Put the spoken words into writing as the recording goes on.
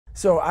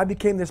So I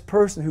became this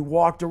person who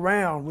walked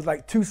around with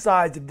like two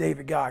sides of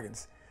David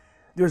Goggins.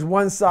 There's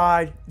one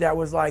side that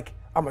was like,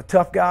 I'm a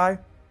tough guy.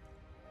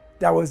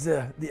 That was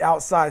the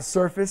outside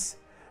surface.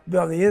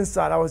 But on the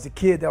inside, I was a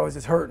kid that was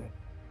just hurting,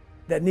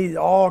 that needed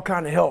all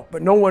kind of help,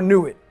 but no one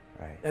knew it.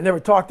 Right. I never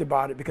talked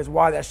about it because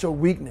why? That showed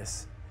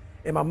weakness.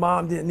 And my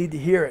mom didn't need to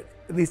hear it.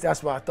 At least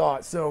that's what I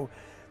thought. So,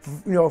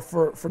 you know,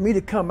 for me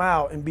to come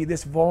out and be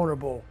this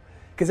vulnerable,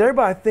 because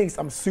everybody thinks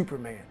I'm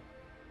Superman.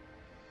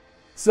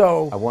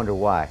 So I wonder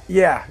why.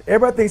 yeah,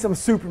 everybody thinks I'm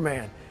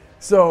Superman.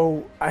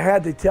 So I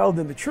had to tell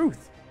them the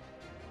truth,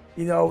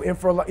 you know,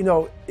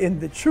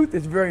 and the truth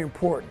is very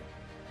important.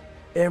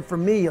 And for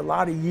me, a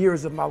lot of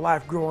years of my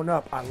life growing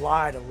up, I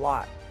lied a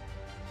lot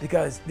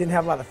because didn't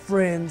have a lot of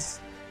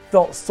friends,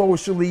 felt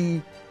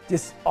socially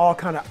just all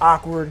kind of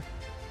awkward.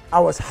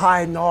 I was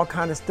hiding all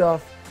kind of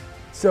stuff.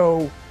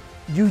 So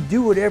you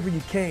do whatever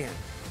you can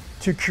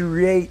to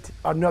create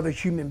another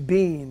human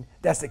being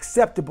that's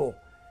acceptable,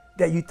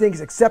 that you think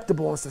is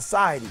acceptable in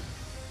society.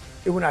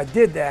 And when I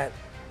did that,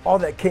 all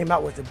that came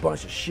out was a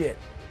bunch of shit,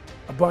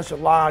 a bunch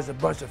of lies, a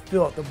bunch of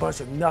filth, a bunch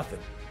of nothing.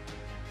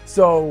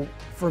 So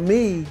for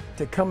me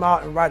to come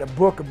out and write a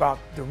book about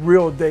the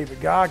real David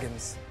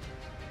Goggins,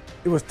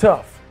 it was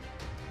tough.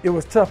 It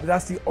was tough, but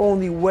that's the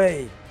only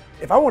way.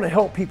 If I want to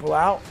help people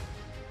out,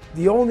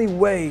 the only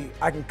way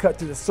I can cut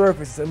to the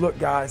surface is say, look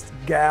guys,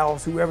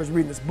 gals, whoever's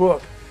reading this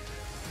book,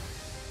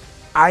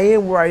 I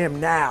am where I am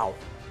now.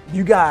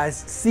 You guys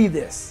see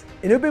this.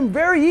 And it would have been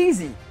very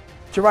easy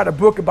to write a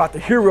book about the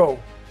hero,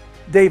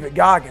 David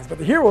Goggins, but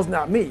the hero's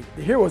not me.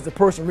 The hero is the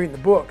person reading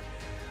the book.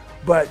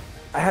 But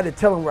I had to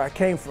tell them where I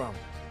came from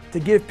to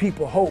give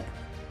people hope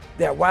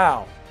that,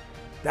 wow,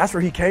 that's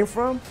where he came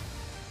from?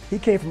 He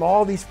came from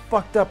all these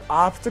fucked up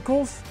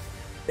obstacles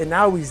and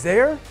now he's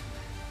there?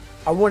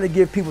 I want to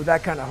give people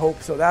that kind of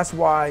hope. So that's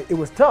why it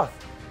was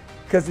tough.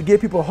 Because to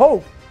give people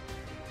hope,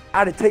 I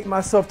had to take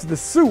myself to the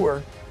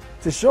sewer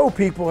to show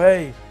people,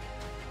 hey,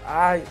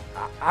 I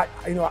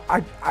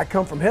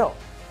come from hell.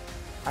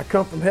 I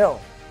come from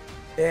hell.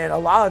 And a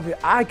lot of it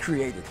I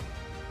created,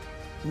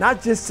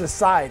 not just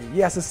society.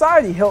 Yeah,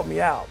 society helped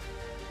me out,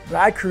 but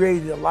I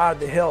created a lot of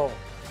the hell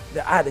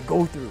that I had to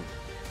go through.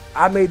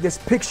 I made this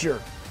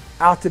picture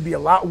out to be a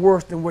lot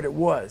worse than what it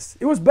was.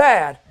 It was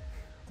bad,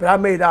 but I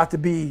made it out to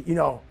be, you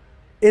know,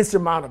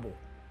 insurmountable.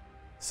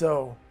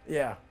 So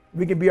yeah,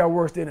 we can be our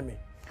worst enemy.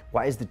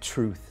 Why is the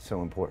truth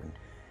so important?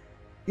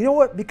 You know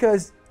what?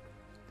 Because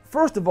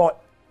first of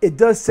all, it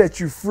does set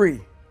you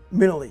free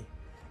mentally,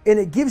 and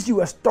it gives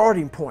you a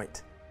starting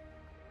point.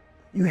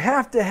 You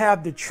have to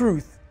have the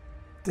truth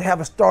to have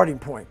a starting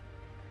point.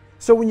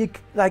 So when you,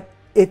 like,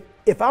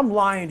 if I'm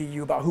lying to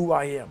you about who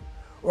I am,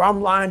 or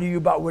I'm lying to you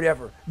about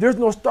whatever, there's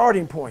no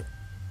starting point.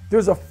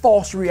 There's a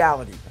false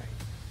reality.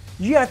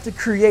 You have to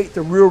create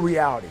the real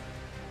reality.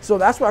 So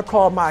that's what I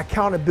call my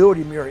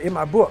accountability mirror in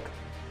my book.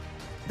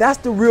 That's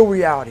the real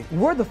reality.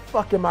 Where the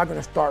fuck am I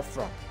gonna start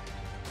from?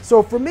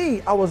 So for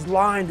me, I was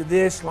lying to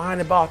this,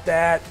 lying about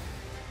that.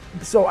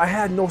 So I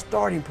had no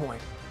starting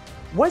point.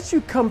 Once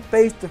you come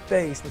face to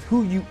face with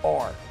who you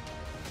are,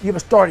 you have a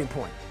starting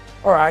point.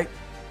 All right,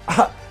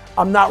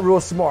 I'm not real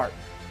smart.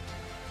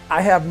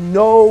 I have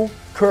no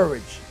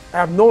courage. I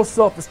have no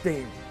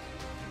self-esteem.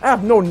 I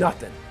have no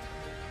nothing.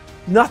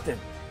 Nothing.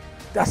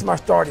 That's my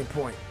starting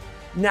point.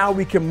 Now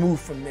we can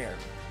move from there.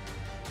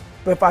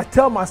 But if I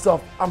tell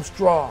myself I'm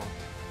strong,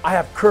 I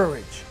have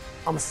courage,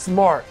 I'm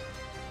smart,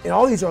 and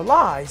all these are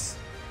lies,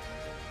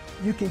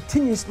 you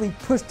continuously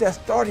push that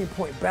starting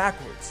point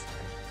backwards.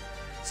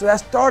 So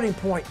that starting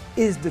point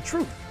is the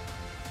truth.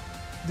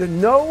 The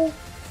no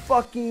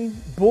fucking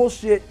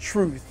bullshit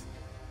truth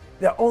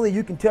that only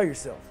you can tell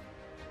yourself.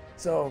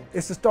 So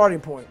it's the starting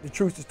point. The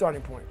truth's the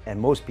starting point. And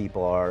most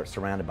people are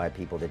surrounded by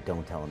people that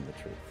don't tell them the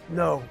truth.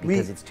 No.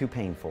 Because it's too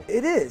painful.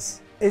 It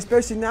is.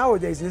 Especially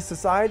nowadays in this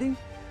society,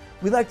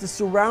 we like to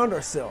surround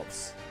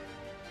ourselves.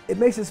 It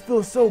makes us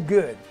feel so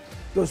good.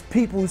 Those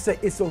people who say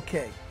it's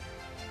okay.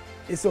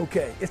 It's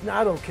okay. It's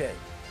not okay.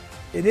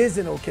 It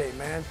isn't okay,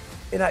 man.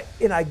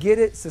 And I get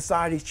it,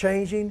 society's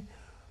changing,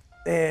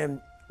 and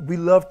we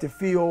love to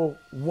feel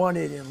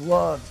wanted and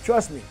loved.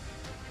 Trust me,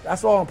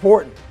 that's all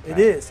important. It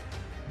is.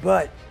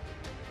 But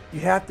you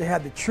have to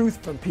have the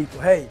truth from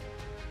people. Hey,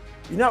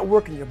 you're not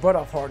working your butt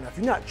off hard enough.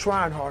 You're not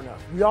trying hard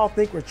enough. We all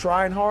think we're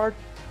trying hard,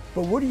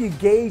 but what are you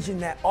gauging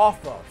that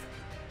off of?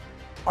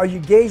 Are you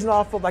gauging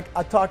off of, like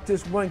I talked to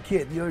this one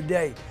kid the other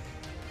day,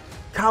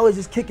 college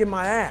is kicking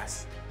my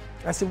ass.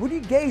 I said, what are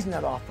you gauging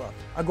that off of?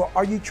 I go,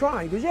 are you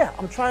trying? He goes, yeah,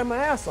 I'm trying my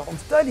ass off. I'm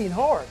studying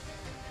hard.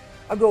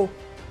 I go,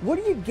 what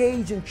are you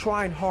gauging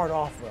trying hard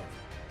off of?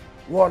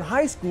 Well, in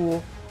high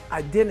school,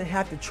 I didn't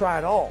have to try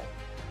at all.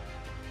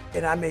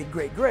 And I made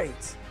great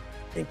grades.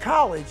 In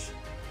college,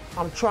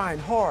 I'm trying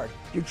hard.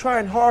 You're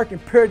trying hard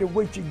compared to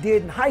what you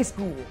did in high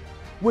school,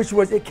 which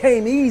was it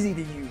came easy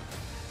to you.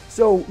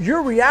 So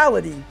your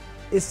reality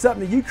is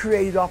something that you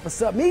created off of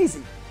something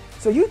easy.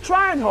 So you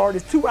trying hard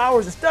is 2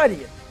 hours of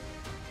studying.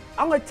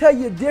 I'm gonna tell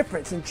you the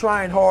difference in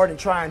trying hard and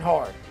trying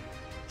hard.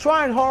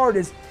 Trying hard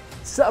is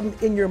something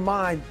in your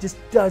mind just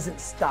doesn't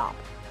stop.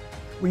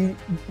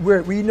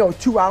 where we know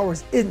 2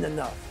 hours isn't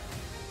enough.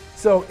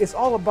 So it's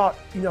all about,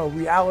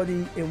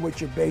 reality in which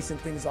you're basing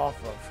things off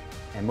of.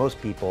 And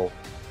most people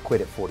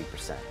quit at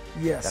 40%.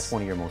 Yes. That's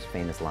one of your most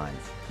famous lines.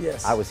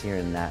 Yes. I was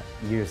hearing that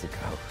years ago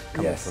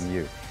coming Yes. from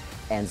you.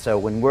 And so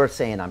when we're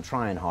saying I'm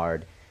trying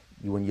hard,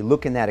 when you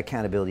look in that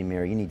accountability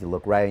mirror, you need to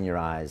look right in your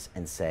eyes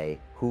and say,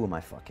 who am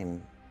I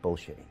fucking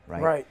bullshitting,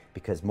 right? Right.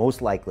 Because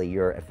most likely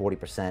you're at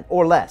 40%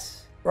 or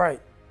less. Right.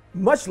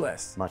 Much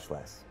less. Much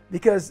less.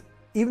 Because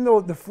even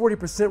though the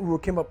 40% rule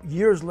came up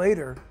years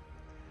later,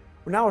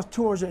 when I was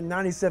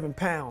 297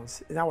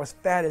 pounds and I was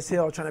fat as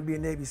hell trying to be a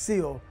Navy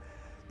SEAL,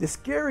 the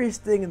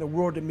scariest thing in the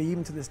world to me,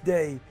 even to this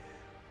day,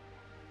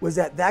 was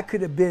that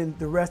could have been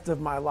the rest of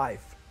my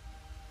life.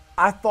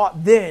 I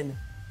thought then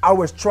I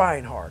was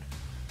trying hard.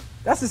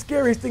 That's the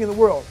scariest thing in the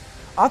world.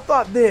 I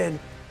thought then,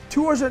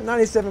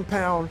 297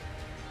 pound,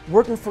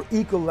 working for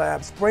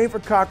Ecolab, spraying for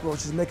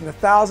cockroaches, making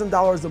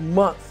 $1,000 a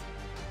month.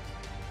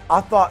 I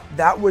thought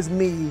that was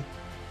me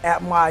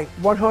at my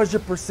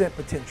 100%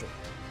 potential.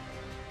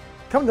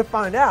 Come to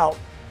find out,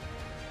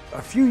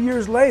 a few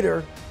years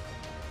later,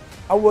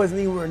 I wasn't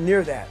anywhere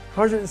near that.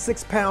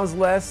 106 pounds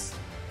less,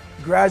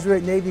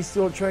 graduate Navy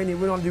SEAL training,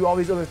 went on to do all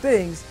these other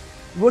things.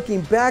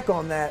 Looking back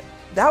on that,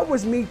 that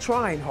was me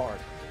trying hard.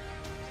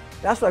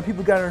 That's why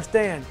people gotta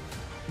understand,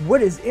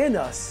 what is in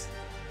us,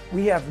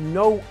 we have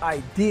no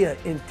idea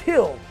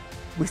until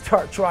we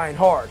start trying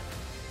hard.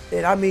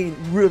 And I mean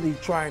really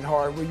trying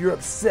hard, where you're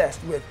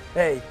obsessed with,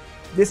 hey,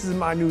 this is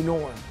my new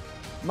norm.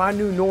 My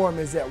new norm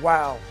is that,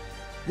 wow,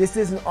 this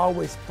isn't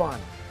always fun.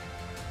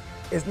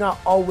 It's not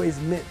always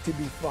meant to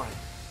be fun.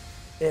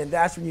 And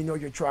that's when you know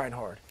you're trying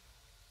hard.